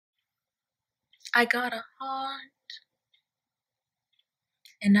I got a heart,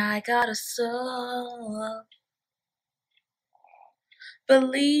 and I got a soul.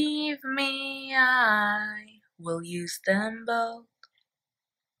 Believe me, I will use them both.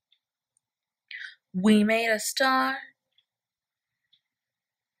 We made a start,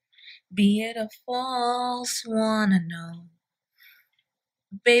 be it a false one, I know.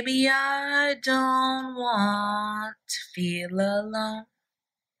 Baby, I don't want to feel alone.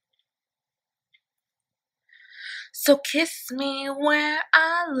 So kiss me where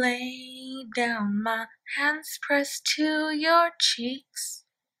I lay down, my hands pressed to your cheeks.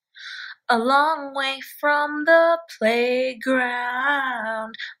 A long way from the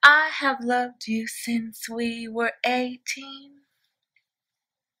playground, I have loved you since we were 18.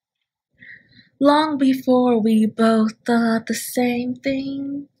 Long before we both thought the same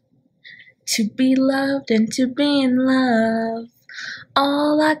thing, to be loved and to be in love.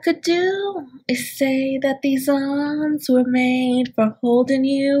 All I could do is say that these arms were made for holding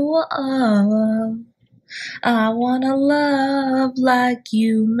you. Oh, I wanna love like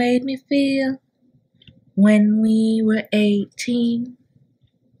you made me feel when we were 18.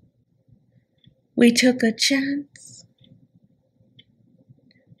 We took a chance.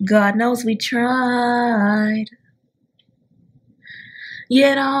 God knows we tried.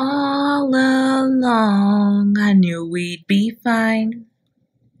 Yet all along I knew we'd be fine.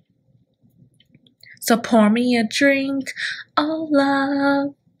 So pour me a drink, oh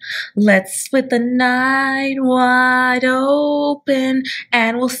love. Let's split the night wide open,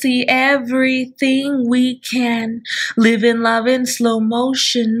 and we'll see everything we can. Live in love in slow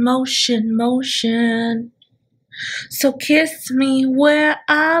motion, motion, motion. So kiss me where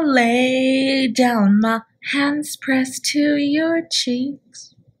I lay down, my hands pressed to your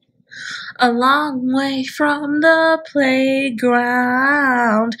cheeks. A long way from the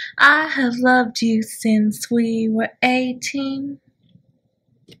playground, I have loved you since we were 18.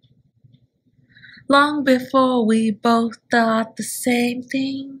 Long before we both thought the same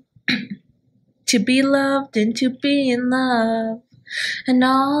thing, to be loved and to be in love. And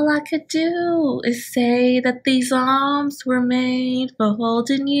all I could do is say that these arms were made for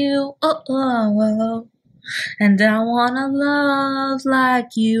holding you. Oh, oh, oh. And I wanna love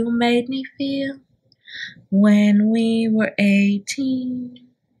like you made me feel when we were 18.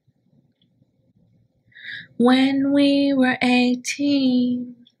 When we were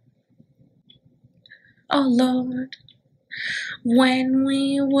 18. Oh Lord. When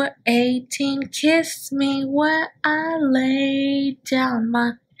we were 18, kiss me where I lay down,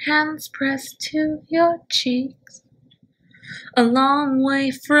 my hands pressed to your cheeks. A long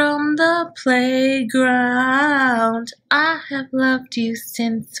way from the playground, I have loved you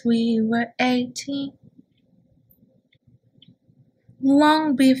since we were 18.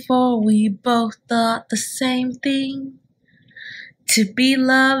 Long before we both thought the same thing, to be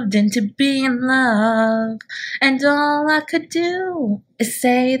loved and to be in love. And all I could do is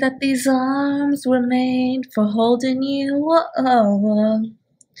say that these arms were made for holding you. Oh,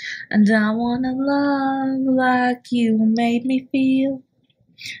 and I wanna love like you made me feel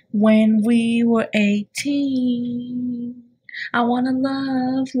when we were 18. I wanna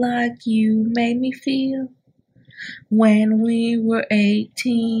love like you made me feel when we were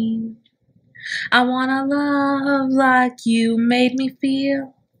 18. I wanna love like you made me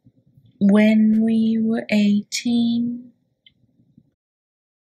feel when we were 18.